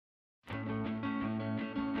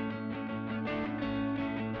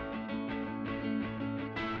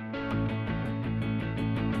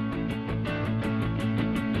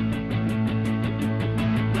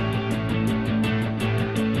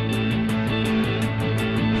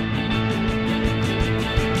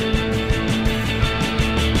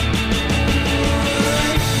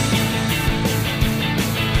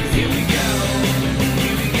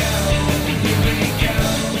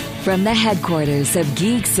From the headquarters of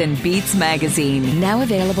Geeks and Beats magazine, now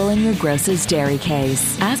available in your grocer's dairy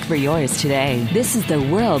case. Ask for yours today. This is the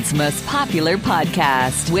world's most popular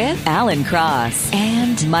podcast with Alan Cross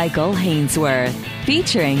and Michael Hainsworth,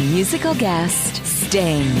 featuring musical guest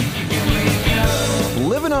Sting.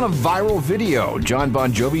 Living on a viral video. John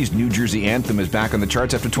Bon Jovi's New Jersey Anthem is back on the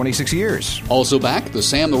charts after 26 years. Also back, the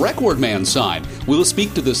Sam the Record Man sign. We'll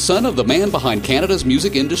speak to the son of the man behind Canada's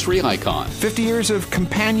music industry icon. 50 years of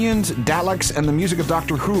Companions, Daleks, and the music of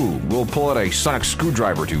Doctor Who. We'll pull out a sonic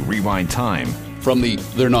screwdriver to rewind time. From the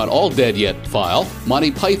They're Not All Dead Yet file, Monty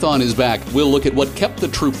Python is back. We'll look at what kept the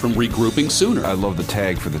troupe from regrouping sooner. I love the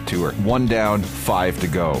tag for the tour. 1 down, 5 to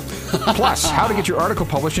go. Plus, how to get your article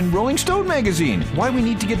published in Rolling Stone magazine. Why we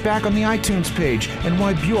need to get back on the iTunes page. And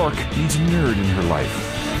why Bjork needs a nerd in her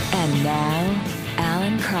life. And now,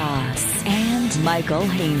 Alan Cross and Michael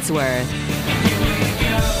Hainsworth.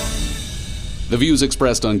 The views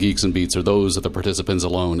expressed on Geeks and Beats are those of the participants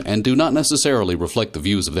alone and do not necessarily reflect the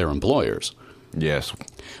views of their employers. Yes.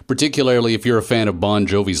 Particularly if you're a fan of Bon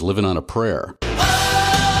Jovi's Livin' on a Prayer.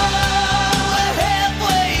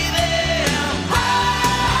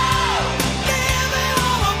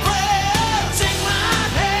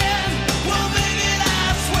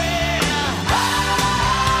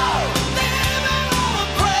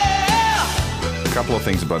 A couple of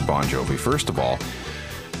things about Bon Jovi. First of all,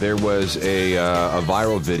 there was a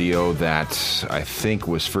viral video that I think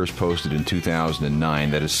was first posted in 2009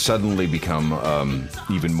 that has suddenly become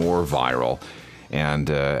even more viral. And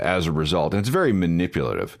as a result, and it's very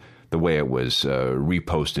manipulative, the way it was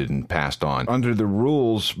reposted and passed on. Under the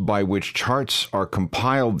rules by which charts are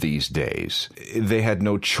compiled these days, they had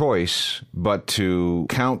no choice but to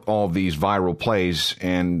count all these viral plays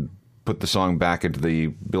and put the song back into the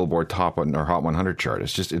Billboard Top or Hot 100 chart.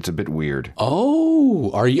 It's a bit weird. Oh,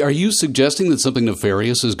 are you suggesting that something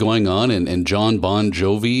nefarious is going on and John Bon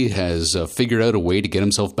Jovi has figured out a way to get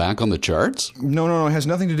himself back on the charts? No. It has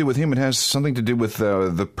nothing to do with him. It has something to do with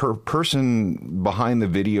the person behind the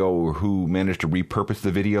video who managed to repurpose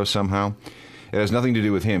the video somehow. It has nothing to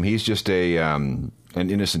do with him. He's just an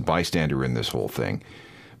innocent bystander in this whole thing.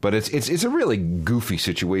 But it's a really goofy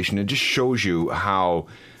situation. It just shows you how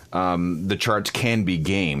the charts can be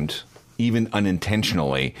gamed, even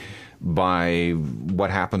unintentionally, by what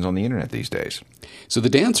happens on the internet these days. So the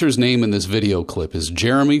dancer's name in this video clip is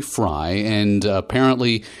Jeremy Fry, and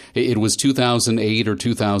apparently it was 2008 or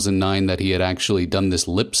 2009 that he had actually done this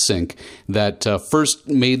lip sync that first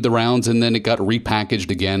made the rounds, and then it got repackaged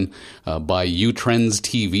again by U-Trends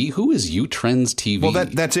TV. Who is U-Trends TV? Well,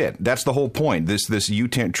 that's it. That's the whole point. This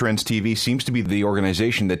U-Trends TV seems to be the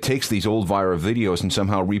organization that takes these old viral videos and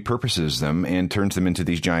somehow repurposes them and turns them into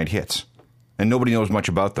these giant hits. And nobody knows much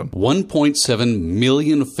about them. 1.7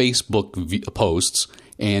 million Facebook posts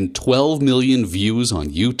and 12 million views on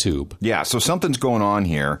YouTube. Yeah, so something's going on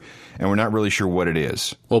here, and we're not really sure what it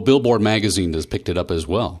is. Well, Billboard magazine has picked it up as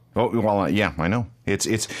well. Oh, well, yeah, I know. It's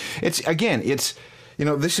a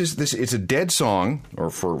dead song,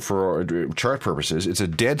 or for chart purposes, it's a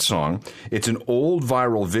dead song. It's an old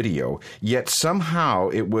viral video, yet somehow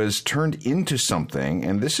it was turned into something,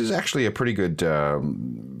 and this is actually a pretty good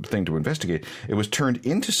thing to investigate. It was turned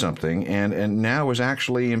into something, and now is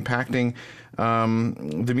actually impacting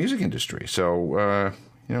the music industry. So,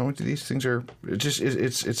 these things are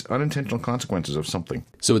it's unintentional consequences of something.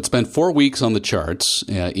 So it spent 4 weeks on the charts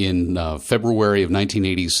in February of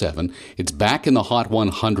 1987. It's back in the Hot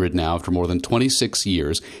 100 now after more than 26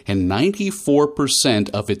 years, and 94%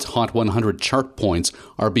 of its Hot 100 chart points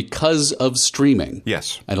are because of streaming.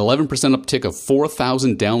 Yes. An 11% uptick of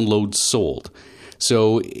 4,000 downloads sold.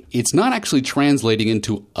 So it's not actually translating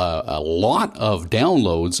into a lot of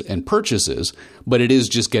downloads and purchases, but it is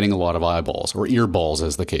just getting a lot of eyeballs, or earballs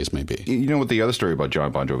as the case may be. You know what the other story about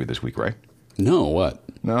John Bon Jovi this week, right? No, what?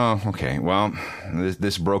 No, okay. Well,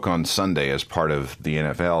 this broke on Sunday as part of the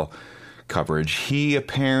NFL coverage. He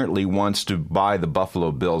apparently wants to buy the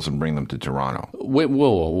Buffalo Bills and bring them to Toronto. Wait,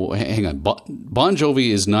 whoa, hang on. Bon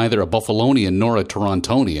Jovi is neither a Buffalonian nor a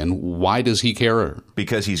Torontonian. Why does he care?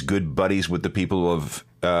 Because he's good buddies with the people of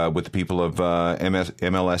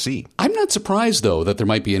MLSE. I'm not surprised, though, that there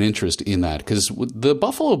might be an interest in that, because the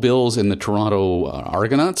Buffalo Bills and the Toronto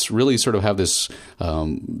Argonauts really sort of have this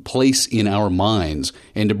place in our minds,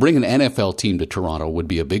 and to bring an NFL team to Toronto would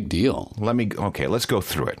be a big deal. Let's go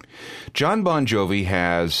through it. John Bon Jovi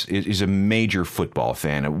is a major football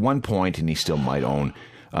fan. At one point, and he still might own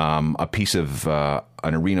a piece of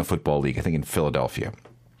an arena football league, I think in Philadelphia.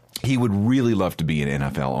 He would really love to be an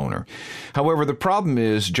NFL owner. However, the problem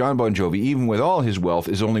is John Bon Jovi, even with all his wealth,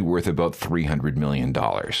 is only worth about $300 million.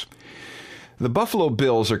 The Buffalo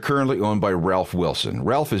Bills are currently owned by Ralph Wilson.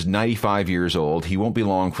 Ralph is 95 years old. He won't be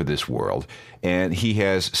long for this world. And he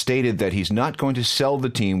has stated that he's not going to sell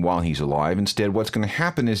the team while he's alive. Instead, what's going to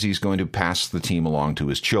happen is he's going to pass the team along to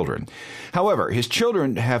his children. However, his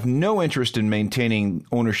children have no interest in maintaining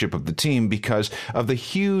ownership of the team because of the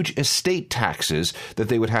huge estate taxes that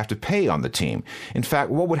they would have to pay on the team. In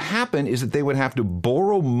fact, what would happen is that they would have to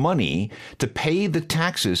borrow money to pay the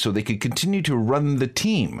taxes so they could continue to run the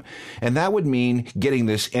team. And that would mean getting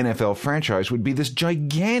this NFL franchise would be this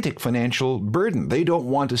gigantic financial burden. They don't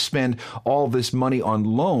want to spend all this money on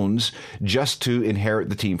loans just to inherit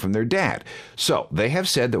the team from their dad. So they have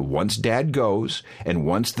said that once dad goes and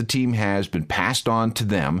once the team has been passed on to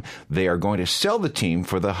them, they are going to sell the team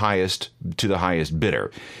for the highest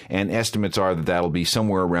bidder. And estimates are that that'll be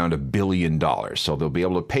somewhere around $1 billion. So they'll be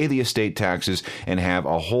able to pay the estate taxes and have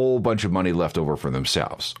a whole bunch of money left over for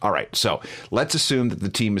themselves. All right, so let's assume that the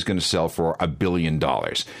team is going to sell for $1 billion.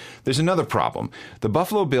 There's another problem. The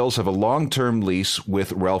Buffalo Bills have a long-term lease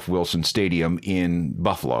with Ralph Wilson Stadium in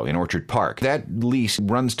Buffalo, in Orchard Park. That lease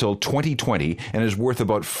runs till 2020 and is worth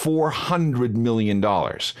about $400 million.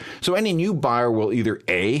 So any new buyer will either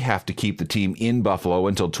A, have to keep the team in Buffalo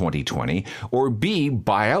until 2020, or B,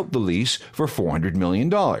 buy out the lease for $400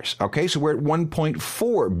 million. Okay, so we're at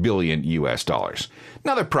 $1.4 billion US dollars.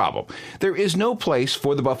 Another problem. There is no place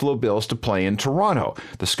for the Buffalo Bills to play in Toronto.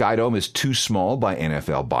 The Skydome is too small by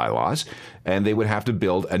NFL bylaws, and they would have to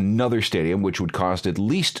build another stadium, which would cost at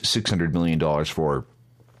least $600 million for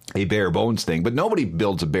a bare bones thing, but nobody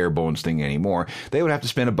builds a bare bones thing anymore. They would have to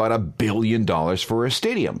spend about $1 billion for a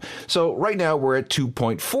stadium. So right now we're at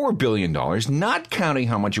 $2.4 billion, not counting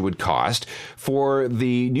how much it would cost for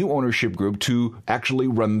the new ownership group to actually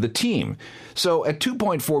run the team. So at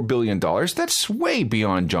 $2.4 billion, that's way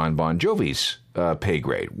beyond John Bon Jovi's pay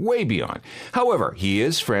grade, way beyond. However, he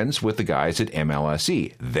is friends with the guys at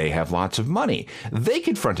MLSE. They have lots of money. They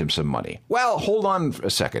could front him some money. Well, hold on a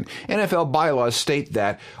second. NFL bylaws state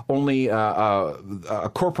that only a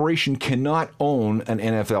corporation cannot own an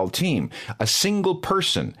NFL team. A single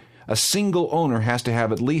person, a single owner has to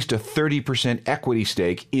have at least a 30% equity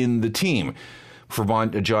stake in the team. For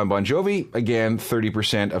John Bon Jovi, again,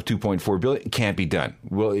 30% of $2.4 billion can't be done.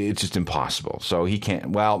 Well, it's just impossible. So he can't.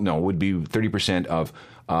 Well, no, it would be 30% of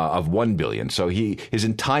 $1 billion. So his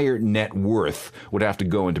entire net worth would have to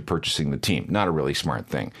go into purchasing the team. Not a really smart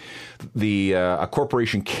thing. A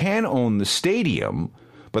corporation can own the stadium,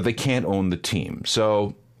 but they can't own the team.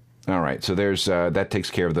 So, all right. So there's that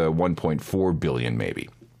takes care of the $1.4 billion maybe.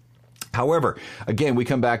 However, again, we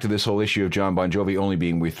come back to this whole issue of John Bon Jovi only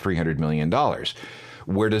being worth $300 million.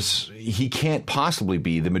 He can't possibly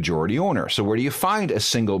be the majority owner. So where do you find a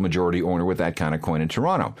single majority owner with that kind of coin in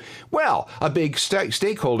Toronto? Well, a big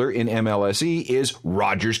stakeholder in MLSE is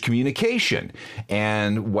Rogers Communication.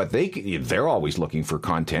 And what they're always looking for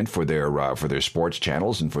content for their sports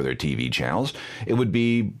channels and for their TV channels. It would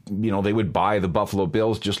be, they would buy the Buffalo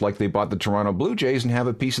Bills just like they bought the Toronto Blue Jays and have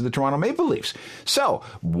a piece of the Toronto Maple Leafs. So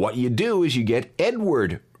what you do is you get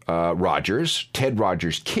Edward Rogers, Ted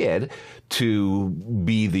Rogers' kid, to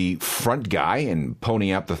be the front guy and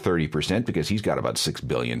pony up the 30% because he's got about $6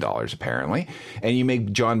 billion apparently. And you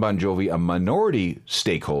make John Bon Jovi a minority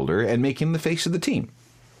stakeholder and make him the face of the team.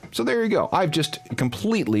 So there you go. I've just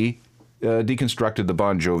completely deconstructed the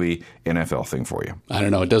Bon Jovi NFL thing for you. I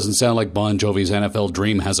don't know. It doesn't sound like Bon Jovi's NFL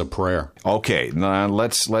dream has a prayer. Okay, now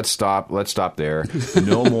let's stop. Let's stop there.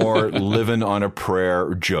 No more living on a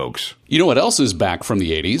prayer jokes. You know what else is back from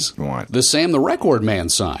the 80s? What? The Sam the Record Man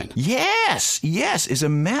sign. Yes. As a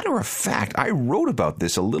matter of fact, I wrote about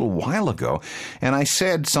this a little while ago, and I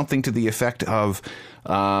said something to the effect of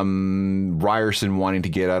Ryerson wanting to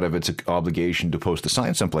get out of its obligation to post a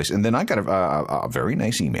sign someplace. And then I got a very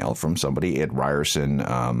nice email from somebody at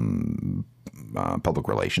Ryerson Public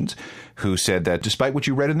Relations who said that despite what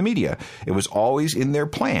you read in the media, it was always in their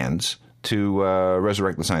plans to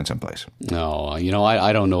resurrect the sign someplace. No,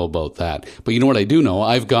 I don't know about that. But you know what I do know?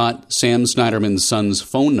 I've got Sam Snyderman's son's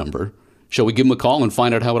phone number. Shall we give him a call and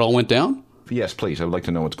find out how it all went down? Yes, please. I would like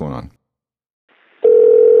to know what's going on.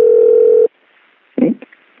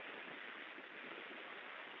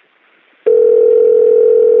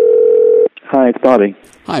 Hi, it's Bobby.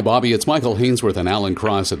 Hi, Bobby. It's Michael Hainsworth and Alan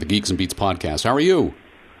Cross at the Geeks and Beats podcast. How are you?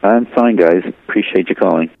 I'm fine, guys. Appreciate you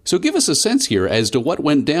calling. So give us a sense here as to what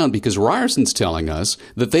went down, because Ryerson's telling us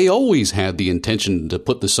that they always had the intention to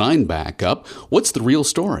put the sign back up. What's the real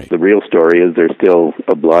story? The real story is they're still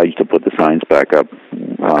obliged to put the signs back up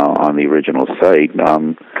on the original site.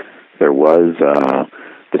 There was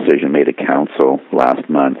decision made at council last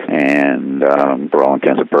month, and for all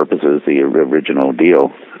intents and purposes, the original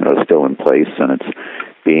deal is still in place, and it's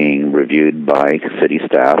being reviewed by city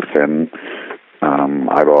staff, and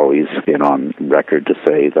I've always been on record to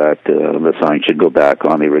say that the sign should go back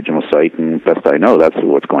on the original site, and best I know, that's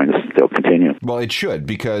what's going to still continue. Well, it should,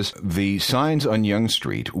 because the signs on Yonge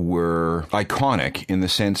Street were iconic in the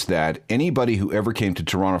sense that anybody who ever came to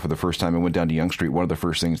Toronto for the first time and went down to Yonge Street, one of the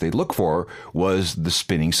first things they'd look for was the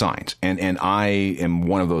spinning signs. And I am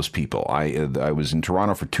one of those people. I was in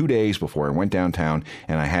Toronto for 2 days before I went downtown,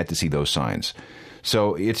 and I had to see those signs.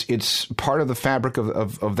 So it's part of the fabric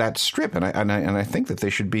of that strip, and I think that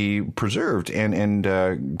they should be preserved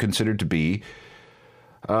and considered to be,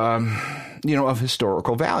 of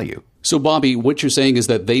historical value. So, Bobby, what you're saying is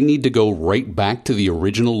that they need to go right back to the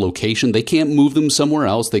original location. They can't move them somewhere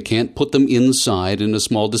else. They can't put them inside in a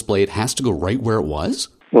small display. It has to go right where it was?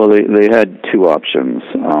 Well, they had two options.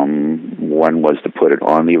 One was to put it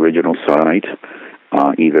on the original site,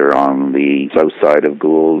 either on the south side of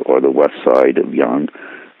Gould or the west side of Yonge,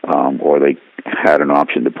 or they had an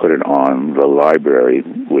option to put it on the library,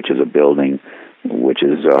 which is a building which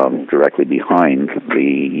is directly behind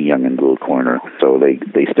the Yonge and Gould corner. So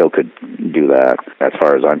they still could do that. As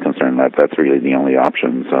far as I'm concerned, that's really the only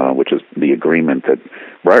options, which is the agreement that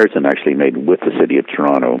Ryerson actually made with the City of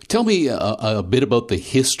Toronto. Tell me a bit about the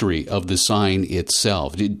history of the sign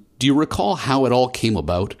itself. Do you recall how it all came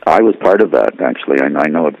about? I was part of that, actually. I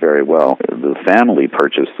know it very well. The family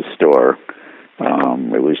purchased the store.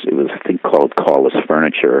 It was I think, called Collis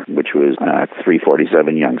Furniture, which was at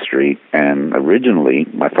 347 Yonge Street. And originally,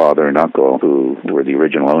 my father and uncle, who were the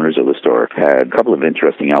original owners of the store, had a couple of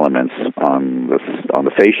interesting elements on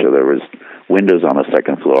the fascia. There was windows on the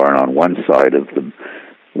second floor, and on one side of the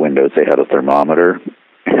windows they had a thermometer,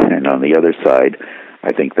 and on the other side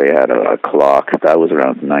I think they had a clock. That was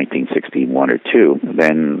around 1961 or 2.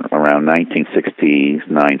 Then around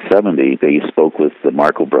 1969-70, they spoke with the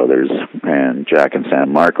Markle brothers, and Jack and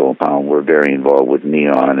Sam Markle were very involved with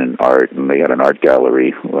neon and art, and they had an art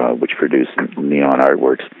gallery which produced neon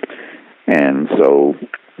artworks. And so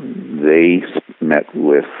they met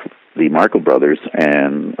with the Markle brothers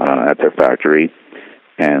and at their factory,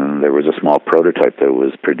 and there was a small prototype that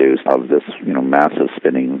was produced of this, massive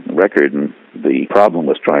spinning record. And the problem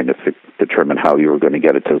was trying to determine how you were going to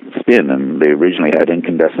get it to spin. And they originally had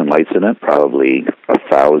incandescent lights in it, probably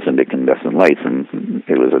 1,000 incandescent lights, and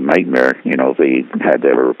it was a nightmare. They had to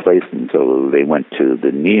ever replace them. So they went to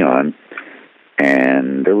the neon,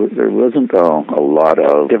 and there wasn't a lot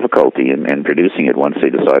of difficulty in producing it once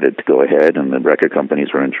they decided to go ahead, and the record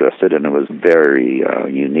companies were interested, and it was very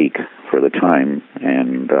unique for the time,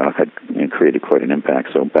 and had created quite an impact.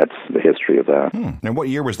 So that's the history of that. And what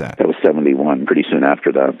year was that? That was 71, pretty soon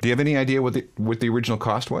after that. Do you have any idea what the original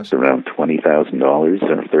cost was? Around $20,000 or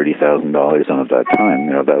 $30,000, and at that time,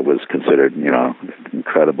 that was considered, an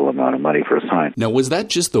incredible amount of money for a sign. Now, was that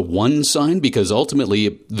just the one sign? Because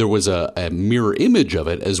ultimately there was a mirror image of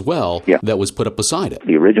it as well that was put up beside it.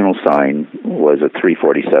 The original sign was at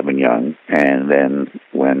 347 Yonge, and then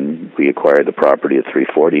when we acquired the property at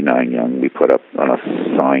 349 Yonge, we put up a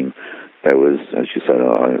sign that was, as you said,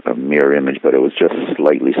 a mirror image, but it was just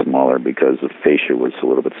slightly smaller because the fascia was a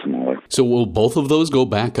little bit smaller. So will both of those go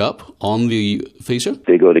back up on the fascia?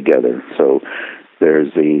 They go together. So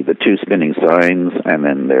there's the two spinning signs, and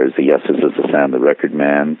then there's the Yes, This Is the Sound, the Record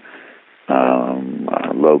Man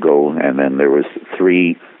logo, and then there was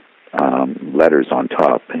 3 letters on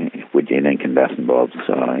top in incandescent bulbs,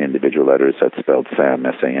 individual letters that spelled SAM,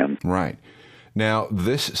 S-A-M. Right. Now,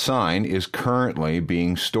 this sign is currently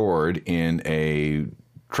being stored in a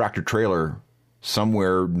tractor-trailer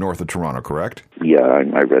somewhere north of Toronto, correct? Yeah,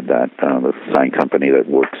 I read that. The sign company that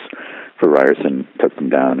works for Ryerson took them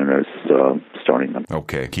down and is storing them.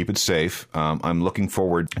 Okay, keep it safe. I'm looking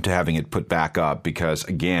forward to having it put back up because,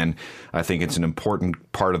 again, I think it's an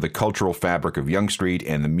important part of the cultural fabric of Yonge Street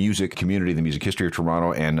and the music community, the music history of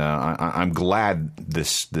Toronto, and I'm glad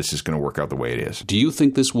this is going to work out the way it is. Do you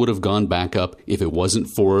think this would have gone back up if it wasn't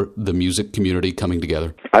for the music community coming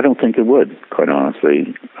together? I don't think it would, quite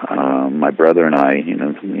honestly. My brother and I,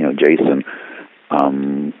 Jason,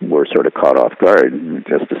 were sort of caught off guard,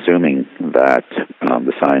 just assuming that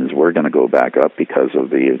the signs were going to go back up because of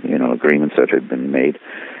the agreements that had been made,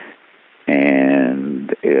 and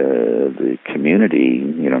the community,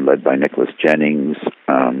 led by Nicholas Jennings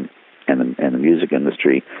and the music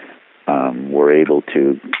industry, were able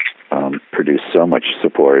to produce so much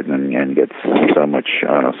support and get so much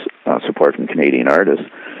support from Canadian artists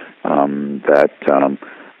that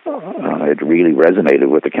it really resonated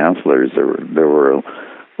with the councillors. There were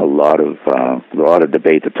a a lot of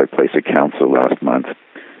debate that took place at council last month.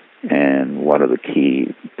 And one of the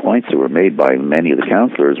key points that were made by many of the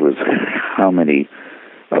councillors was how many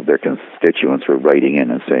of their constituents were writing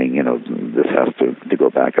in and saying, this has to go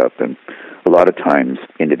back up. And a lot of times,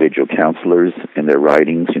 individual councillors in their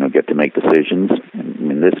ridings, get to make decisions.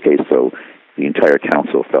 And in this case, though, the entire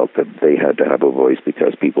council felt that they had to have a voice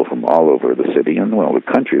because people from all over the city and, the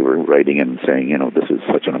country were writing in and saying, this is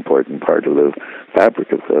such an important part of the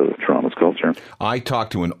fabric of Toronto's culture. I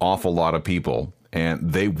talked to an awful lot of people,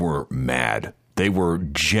 and they were mad. They were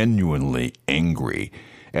genuinely angry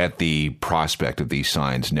at the prospect of these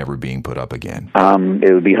signs never being put up again.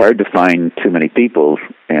 It would be hard to find too many people,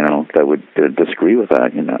 that would disagree with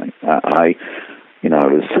that. I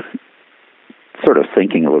was sort of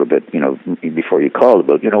thinking a little bit, before you called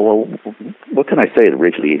about, what can I say that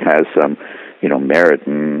originally has some, merit,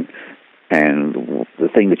 and the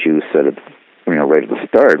thing that you said, right at the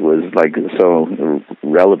start was like so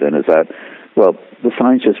relevant is that, well, the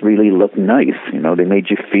signs just really look nice. They made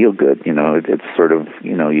you feel good. It's sort of,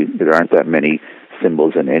 there aren't that many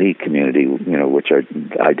symbols in any community, which are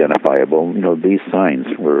identifiable. These signs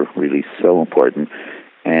were really so important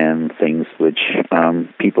and things which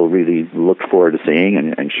people really look forward to seeing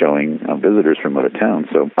and showing visitors from out of town.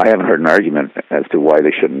 So I haven't heard an argument as to why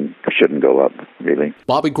they shouldn't go up, really.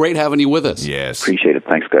 Bobby, great having you with us. Yes. Appreciate it.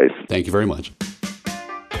 Thanks, guys. Thank you very much.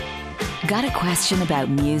 Got a question about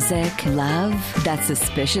music, love, that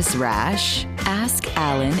suspicious rash? Ask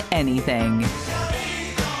Alan anything.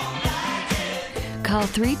 Call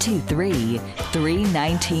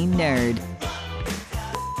 323-319-NERD.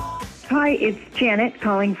 Hi, it's Janet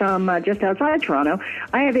calling from just outside Toronto.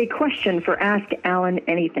 I have a question for Ask Alan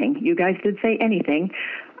Anything. You guys did say anything.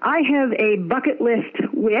 I have a bucket list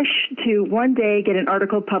wish to one day get an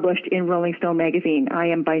article published in Rolling Stone magazine. I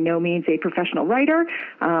am by no means a professional writer,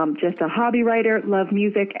 just a hobby writer, love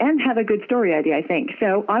music, and have a good story idea, I think.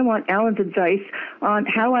 So I want Alan's advice on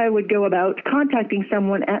how I would go about contacting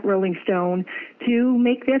someone at Rolling Stone to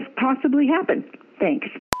make this possibly happen. Thanks.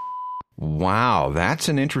 Wow, that's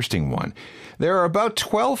an interesting one. There are about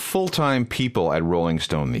 12 full-time people at Rolling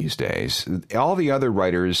Stone these days. All the other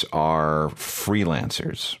writers are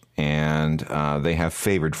freelancers, and they have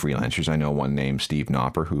favored freelancers. I know one named Steve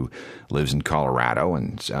Knopper, who lives in Colorado,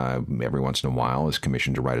 and every once in a while is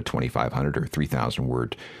commissioned to write a 2,500 or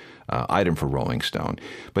 3,000-word item for Rolling Stone.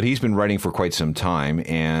 But he's been writing for quite some time,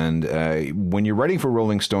 and when you're writing for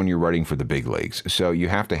Rolling Stone, you're writing for the big leagues. So you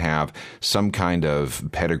have to have some kind of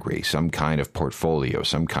pedigree, some kind of portfolio,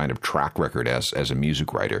 some kind of track record as a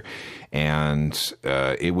music writer. And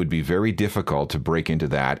it would be very difficult to break into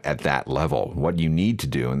that at that level. What you need to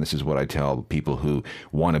do, and this is what I tell people who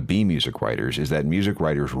want to be music writers, is that music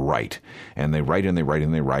writers write. And they write and they write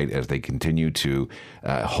and they write as they continue to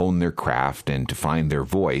hone their craft and to find their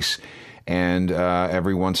voice. And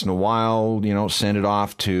every once in a while, send it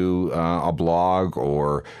off to a blog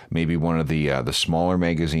or maybe one of the smaller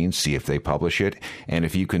magazines, see if they publish it. And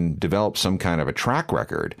if you can develop some kind of a track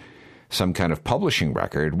record, some kind of publishing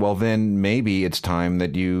record, well, then maybe it's time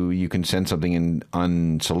that you can send something in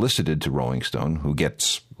unsolicited to Rolling Stone, who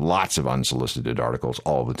gets lots of unsolicited articles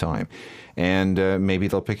all the time. And maybe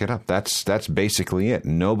they'll pick it up. That's basically it.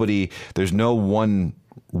 There's no one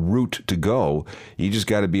route to go. You just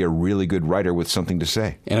got to be a really good writer with something to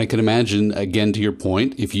say. And I can imagine, again, to your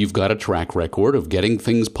point, if you've got a track record of getting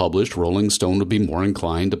things published, Rolling Stone would be more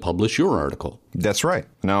inclined to publish your article. That's right.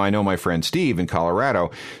 Now, I know my friend Steve in Colorado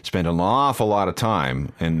spent an awful lot of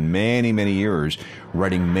time and many, many years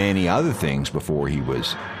writing many other things before he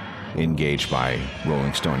was engaged by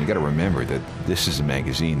Rolling Stone. You got to remember that this is a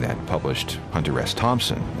magazine that published Hunter S.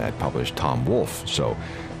 Thompson, that published Tom Wolfe. So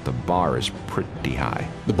the bar is pretty high.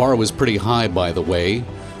 The bar was pretty high, by the way,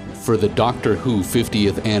 for the Doctor Who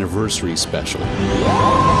 50th anniversary special.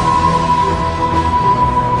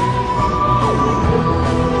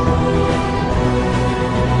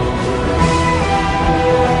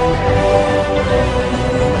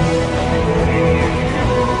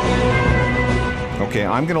 Okay,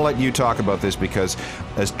 I'm going to let you talk about this because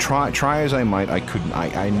as try as I might,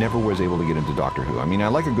 I never was able to get into Doctor Who. I mean, I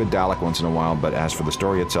like a good Dalek once in a while, but as for the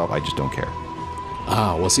story itself, I just don't care.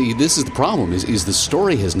 Well, see, this is the problem, is the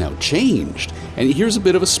story has now changed. And here's a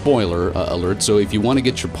bit of a spoiler alert, so if you want to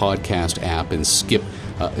get your podcast app and skip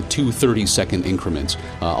 2 30-second increments,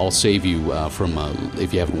 I'll save you from,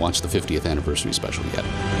 if you haven't watched the 50th anniversary special yet.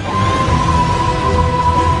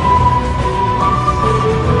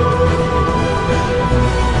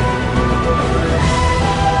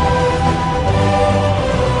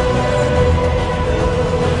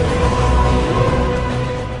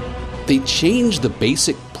 They changed the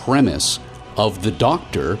basic premise of The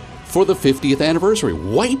Doctor for the 50th anniversary,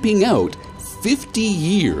 wiping out 50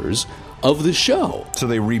 years of the show. So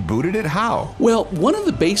they rebooted it? How? Well, one of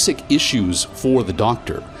the basic issues for the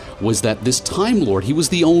Doctor was that this Time Lord, he was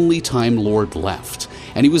the only Time Lord left.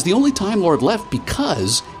 And he was the only Time Lord left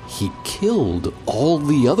because he killed all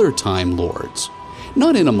the other Time Lords.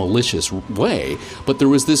 Not in a malicious way, but there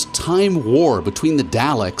was this time war between the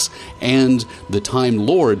Daleks and the Time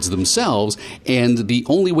Lords themselves, and the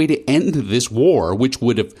only way to end this war, which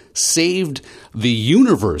would have saved the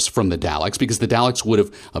universe from the Daleks, because the Daleks would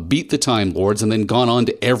have beat the Time Lords and then gone on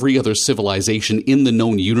to every other civilization in the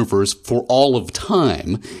known universe for all of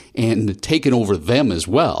time and taken over them as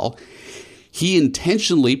well, he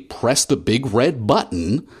intentionally pressed the big red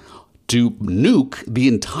button to nuke the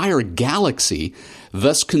entire galaxy,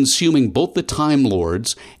 thus consuming both the Time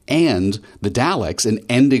Lords and the Daleks and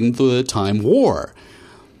ending the Time War.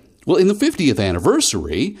 Well, in the 50th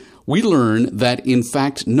anniversary, we learn that, in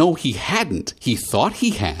fact, no, he hadn't. He thought he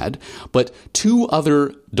had, but two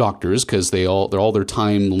other doctors, because all their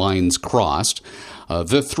timelines crossed,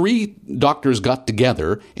 the three doctors got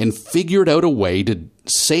together and figured out a way to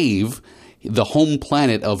save the home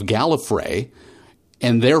planet of Gallifrey,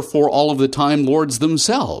 and therefore all of the Time Lords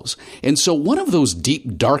themselves. And so one of those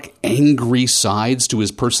deep, dark, angry sides to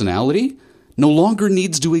his personality no longer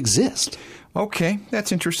needs to exist. Okay,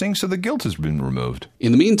 that's interesting. So the guilt has been removed.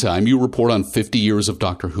 In the meantime, you report on 50 years of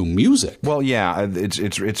Doctor Who music. Well, yeah,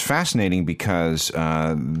 it's fascinating because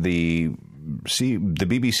the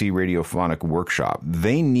BBC Radiophonic Workshop,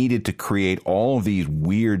 they needed to create all of these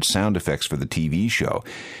weird sound effects for the TV show.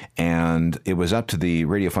 And it was up to the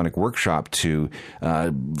Radiophonic Workshop to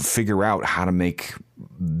figure out how to make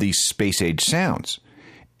these space-age sounds.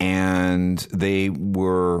 And they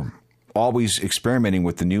were always experimenting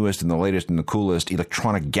with the newest and the latest and the coolest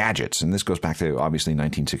electronic gadgets. And this goes back to, obviously,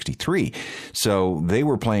 1963. So they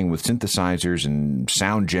were playing with synthesizers and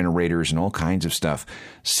sound generators and all kinds of stuff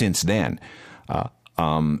since then.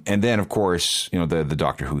 And then, of course, the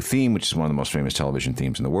Doctor Who theme, which is one of the most famous television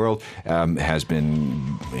themes in the world, has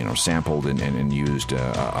been sampled and used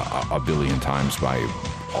a billion times by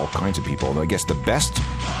all kinds of people. I guess the best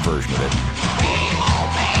version of it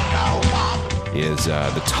is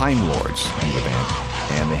the Time Lords in the band.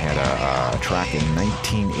 And they had a track in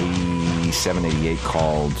 1987-88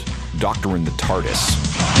 called Doctor in the TARDIS.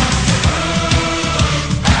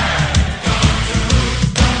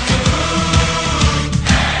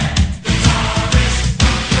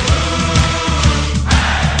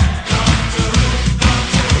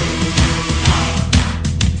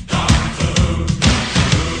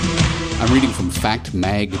 I'm reading from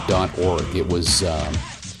factmag.org. It was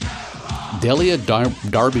Delia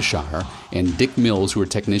Derbyshire and Dick Mills, who are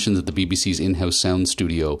technicians at the BBC's in-house sound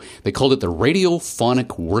studio. They called it the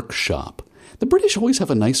Radiophonic Workshop. The British always have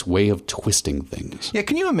a nice way of twisting things. Yeah,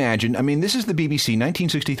 can you imagine? I mean, this is the BBC,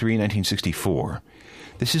 1963, 1964.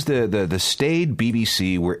 This is the staid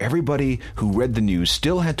BBC where everybody who read the news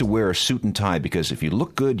still had to wear a suit and tie because if you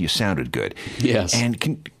looked good, you sounded good. Yes. And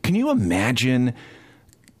can you imagine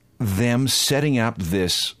them setting up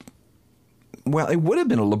this? Well, it would have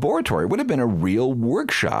been a laboratory. It would have been a real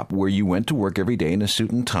workshop where you went to work every day in a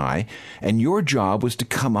suit and tie, and your job was to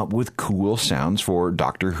come up with cool sounds for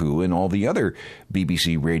Doctor Who and all the other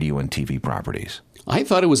BBC radio and TV properties. I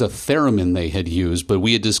thought it was a theremin they had used, but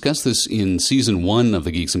we had discussed this in Season 1 of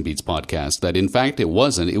the Geeks and Beats podcast, that in fact it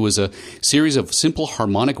wasn't. It was a series of simple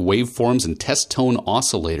harmonic waveforms and test tone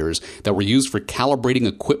oscillators that were used for calibrating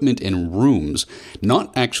equipment in rooms,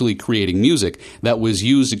 not actually creating music, that was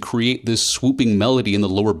used to create this swooping melody in the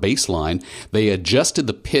lower bass line. They adjusted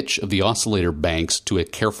the pitch of the oscillator banks to a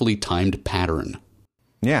carefully timed pattern.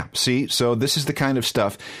 Yeah, see, so this is the kind of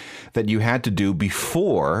stuff that you had to do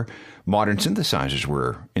before modern synthesizers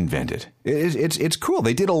were invented. It's cool.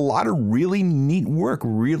 They did a lot of really neat work,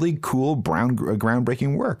 really cool,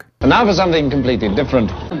 groundbreaking work. And now for something completely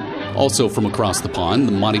different. Also from across the pond,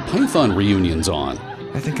 the Monty Python reunion's on.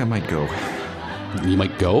 I think I might go. You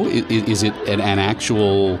might go? Is it an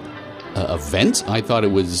actual event? I thought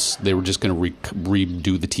it was they were just going to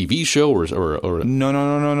redo the TV show or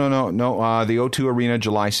No. The O2 Arena,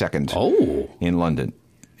 July 2nd. In London.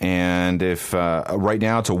 And if right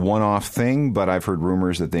now it's a one-off thing, but I've heard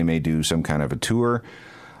rumors that they may do some kind of a tour.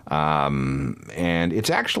 And it's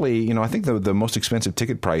actually, I think the most expensive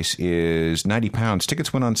ticket price is £90.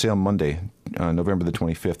 Tickets went on sale Monday, November the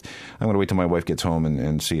 25th. I'm going to wait till my wife gets home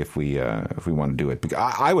and see if we want to do it. Because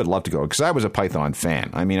I would love to go because I was a Python fan.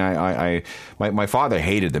 I mean, my father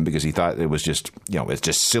hated them because he thought it was just, it's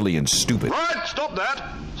just silly and stupid. Right, stop that.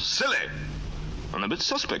 Silly. And a bit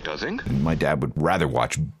suspect, I think. My dad would rather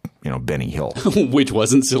watch, Benny Hill. Which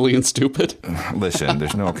wasn't silly and stupid. Listen,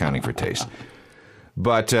 there's no accounting for taste.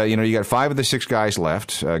 But, you got 5 of the 6 guys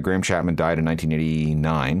left. Graham Chapman died in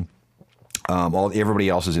 1989. Everybody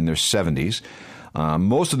else is in their 70s.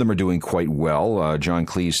 Most of them are doing quite well. John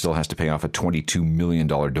Cleese still has to pay off a $22 million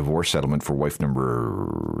divorce settlement for wife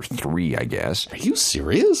number 3, I guess. Are you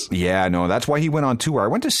serious? Yeah, no, that's why he went on tour. I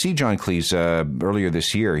went to see John Cleese earlier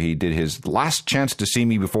this year. He did his Last Chance to See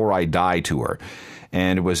Me Before I Die tour.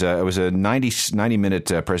 And it was a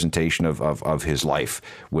 90-minute presentation of his life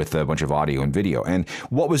with a bunch of audio and video. And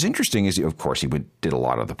what was interesting is, of course, he did a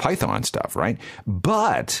lot of the Python stuff, right?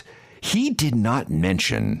 But he did not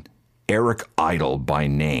mention Eric Idle by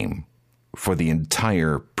name for the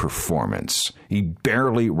entire performance. He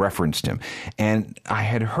barely referenced him. And I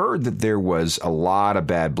had heard that there was a lot of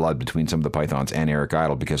bad blood between some of the Pythons and Eric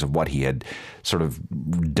Idle because of what he had sort of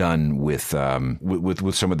done with some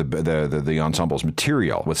of the ensemble's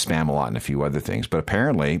material, with Spamalot and a few other things. But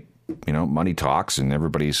apparently, money talks and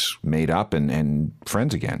everybody's made up and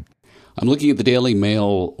friends again. I'm looking at the Daily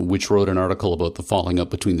Mail, which wrote an article about the falling up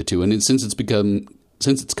between the two. And since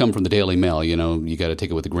it's come from the Daily Mail, you got to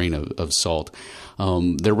take it with a grain of salt.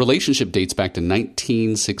 Their relationship dates back to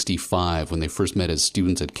 1965 when they first met as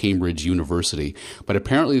students at Cambridge University. But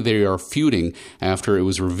apparently they are feuding after it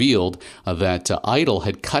was revealed that Idle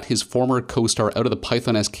had cut his former co-star out of the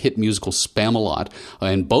Python-esque hit musical Spamalot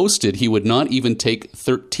and boasted he would not even take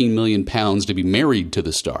 £13 million to be married to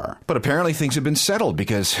the star. But apparently things have been settled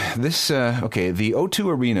because this, the O2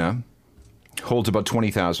 Arena holds about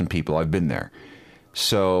 20,000 people. I've been there.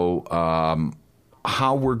 So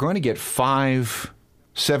how we're going to get 5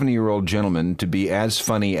 70-year-old gentlemen to be as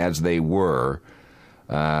funny as they were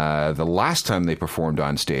the last time they performed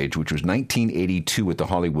on stage, which was 1982 at the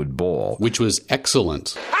Hollywood Bowl. Which was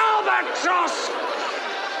excellent. Albatross!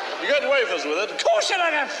 You got wafers with it? Of course you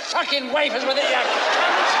don't have fucking wafers with it, you cunt!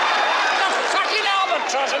 The fucking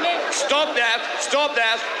albatross, isn't it? Stop that!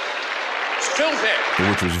 It's filthy.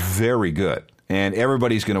 Which was very good. And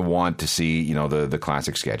everybody's going to want to see, the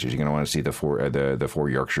classic sketches. You're going to want to see the four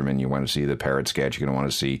Yorkshiremen. You want to see the parrot sketch. You're going to want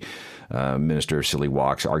to see Minister Silly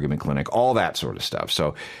Walks, Argument Clinic, all that sort of stuff.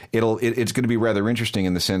 So it's going to be rather interesting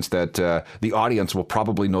in the sense that the audience will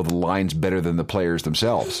probably know the lines better than the players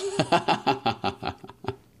themselves.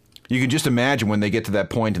 You can just imagine when they get to that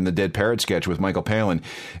point in the Dead Parrot sketch with Michael Palin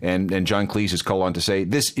and John Cleese is called on to say,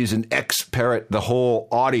 "This is an ex-parrot." The whole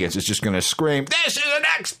audience is just going to scream, "This is an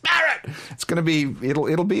ex-parrot!" It's going to be,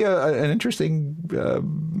 it'll be an interesting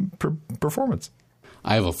performance.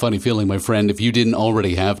 I have a funny feeling, my friend, if you didn't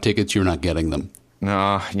already have tickets, you're not getting them. No,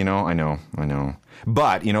 I know.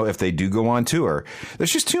 But, if they do go on tour,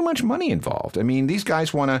 there's just too much money involved. I mean, these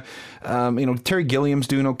guys want to, Terry Gilliam's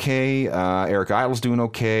doing okay. Eric Idle's doing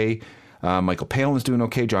okay. Michael Palin's doing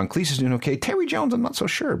okay. John Cleese is doing okay. Terry Jones, I'm not so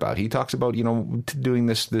sure about. He talks about, doing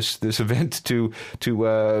this event to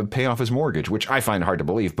pay off his mortgage, which I find hard to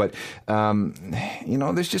believe. But,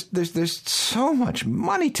 there's so much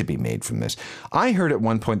money to be made from this. I heard at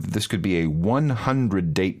one point that this could be a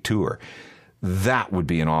 100-date tour. That would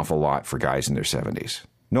be an awful lot for guys in their 70s.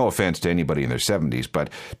 No offense to anybody in their 70s,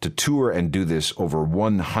 but to tour and do this over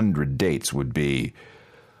 100 dates would be,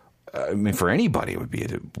 for anybody, it would be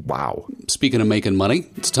wow. Speaking of making money,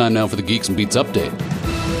 it's time now for the Geeks and Beats update.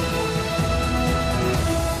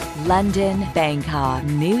 London, Bangkok,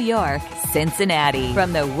 New York, Cincinnati.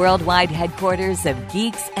 From the worldwide headquarters of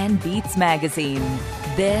Geeks and Beats magazine,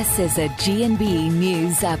 this is a G&B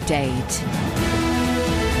News Update.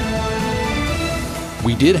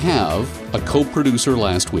 We did have a co-producer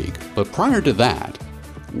last week, but prior to that,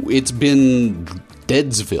 it's been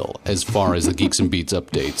Deadsville as far as the Geeks and Beats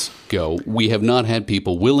updates go. We have not had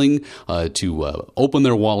people willing to open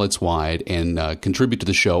their wallets wide and contribute to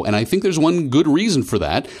the show, and I think there's one good reason for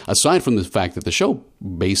that, aside from the fact that the show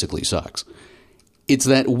basically sucks. It's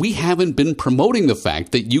that we haven't been promoting the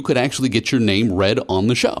fact that you could actually get your name read on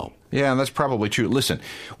the show. Yeah, that's probably true. Listen,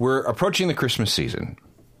 we're approaching the Christmas season.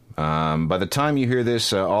 By the time you hear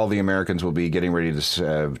this, all the Americans will be getting ready to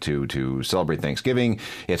celebrate Thanksgiving.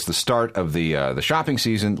 It's the start of the shopping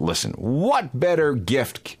season. Listen, what better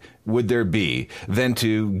gift would there be than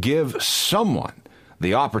to give someone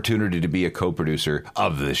the opportunity to be a co-producer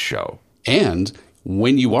of this show? And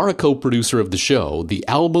when you are a co-producer of the show, the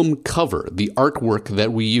album cover, the artwork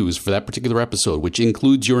that we use for that particular episode, which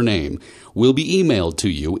includes your name, will be emailed to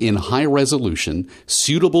you in high resolution,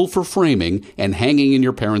 suitable for framing, and hanging in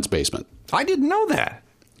your parents' basement. I didn't know that.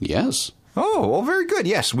 Yes. Oh, well, very good.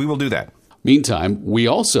 Yes, we will do that. Meantime, we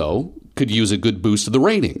also could use a good boost of the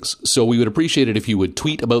ratings. So we would appreciate it if you would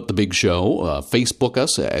tweet about the big show, Facebook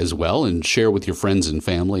us as well, and share with your friends and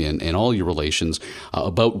family and all your relations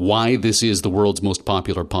about why this is the world's most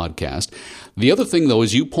popular podcast. The other thing, though,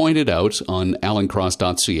 is you pointed out on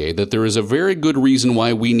alancross.ca that there is a very good reason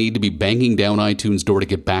why we need to be banging down iTunes' door to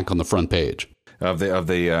get back on the front page of the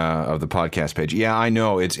podcast page. Yeah, I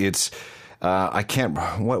know. It's I can't.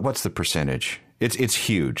 What's the percentage? It's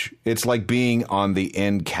huge. It's like being on the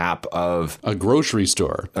end cap of a grocery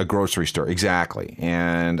store. A grocery store, exactly.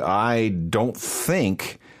 And I don't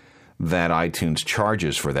think that iTunes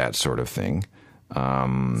charges for that sort of thing.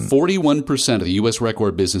 41% of the U.S.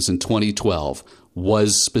 record business in 2012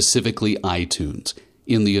 was specifically iTunes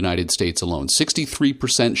in the United States alone.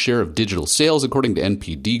 63% share of digital sales, according to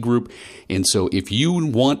NPD Group. And so if you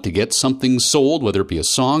want to get something sold, whether it be a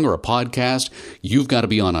song or a podcast, you've got to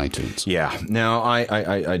be on iTunes. Yeah. Now,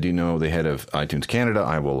 I do know the head of iTunes Canada.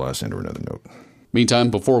 I will send her another note. Meantime,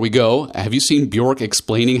 before we go, have you seen Bjork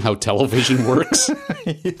explaining how television works?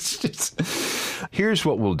 It's just... Here's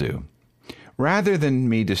what we'll do. Rather than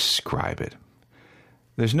me describe it,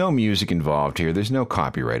 there's no music involved here. There's no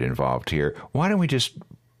copyright involved here. Why don't we just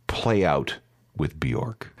play out with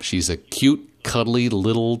Bjork? She's a cute, cuddly,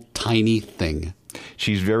 little, tiny thing.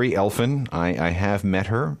 She's very elfin. I have met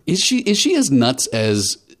her. Is she as nuts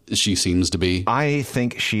as she seems to be? I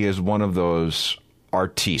think she is one of those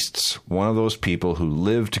artistes, one of those people who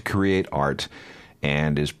live to create art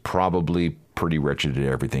and is probably pretty wretched at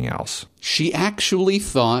everything else. She actually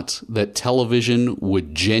thought that television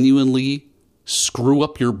would genuinely screw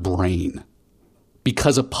up your brain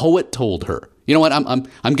because a poet told her. You know what?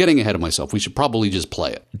 I'm getting ahead of myself. We should probably just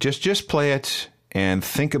play it. Just play it and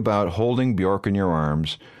think about holding Bjork in your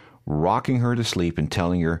arms, rocking her to sleep and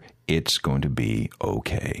telling her it's going to be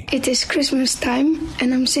okay. It is Christmas time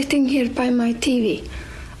and I'm sitting here by my TV.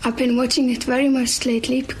 I've been watching it very much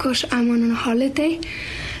lately because I'm on a holiday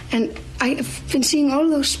and I've been seeing all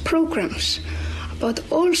those programs about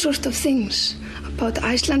all sorts of things, about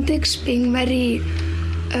Icelandics being very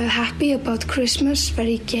happy about Christmas,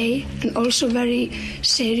 very gay, and also very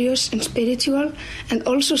serious and spiritual, and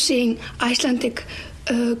also seeing Icelandic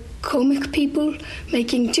comic people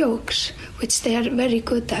making jokes, which they are very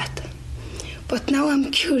good at. But now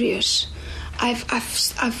I'm curious. I've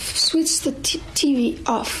switched the TV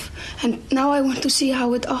off, and now I want to see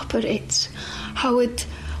how it operates, how it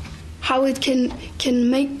can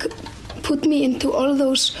put me into all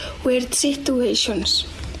those weird situations.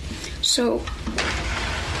 So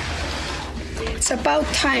it's about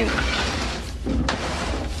time.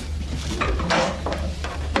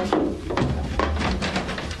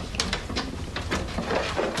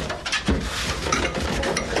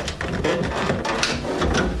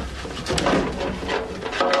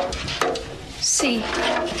 See.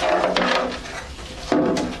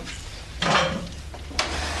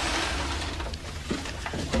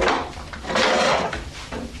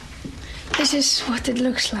 This is what it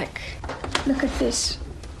looks like. Look at this.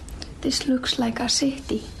 This looks like a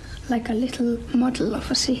city, like a little model of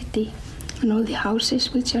a city. And all the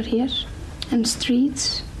houses which are here, and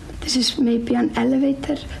streets. This is maybe an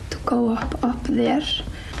elevator to go up there.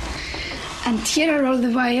 And here are all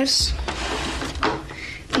the wires.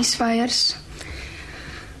 These wires.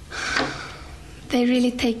 They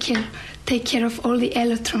really take care of all the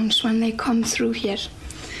electrons when they come through here.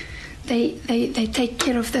 They take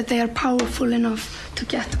care of that. They are powerful enough to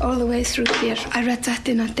get all the way through here. I read that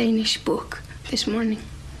in a Danish book this morning.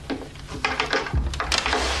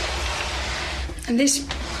 And this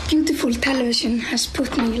beautiful television has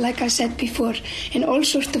put me, like I said before, in all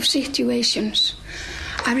sorts of situations.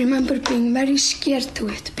 I remember being very scared to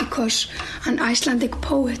it because an Icelandic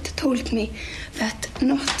poet told me that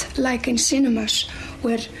not like in cinemas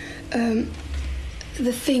where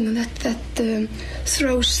the thing that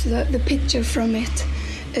throws the picture from it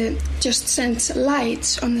just sends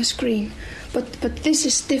lights on the screen. But this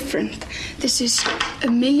is different. This is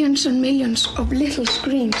millions and millions of little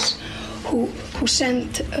screens who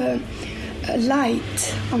send a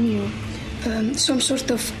light on you, some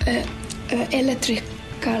sort of electrical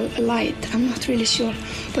light. I'm not really sure.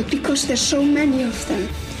 But because there's so many of them,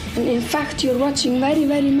 and in fact you're watching very,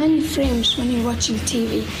 very many frames when you're watching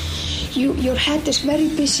TV, your head is very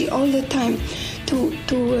busy all the time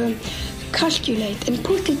to calculate and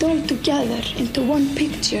put it all together into one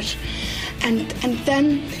picture. And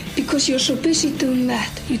then, because you're so busy doing that,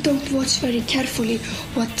 you don't watch very carefully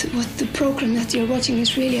what the program that you're watching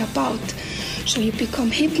is really about. So you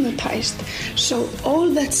become hypnotized. So all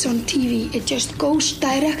that's on TV, it just goes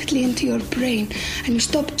directly into your brain, and you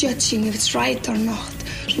stop judging if it's right or not.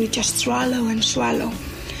 So you just swallow and swallow.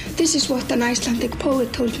 This is what an Icelandic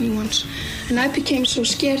poet told me once. And I became so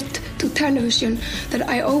scared to television that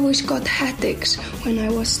I always got headaches when I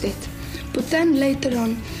watched it. But then later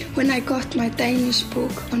on, when I got my Danish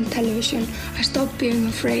book on television, I stopped being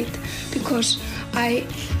afraid because I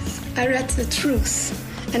read the truth.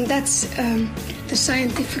 And that's the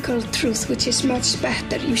scientific truth, which is much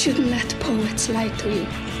better. You shouldn't let poets lie to you.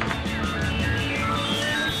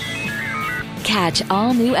 Catch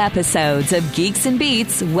all new episodes of Geeks and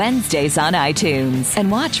Beats Wednesdays on iTunes. And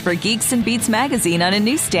watch for Geeks and Beats magazine on a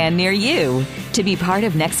newsstand near you. To be part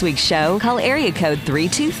of next week's show, call area code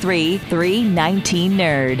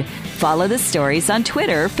 323-319-NERD. Follow the stories on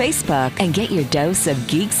Twitter or Facebook. And get your dose of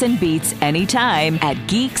Geeks and Beats anytime at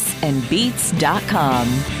geeksandbeats.com.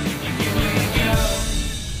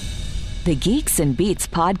 The Geeks and Beats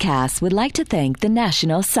podcast would like to thank the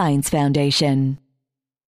National Science Foundation.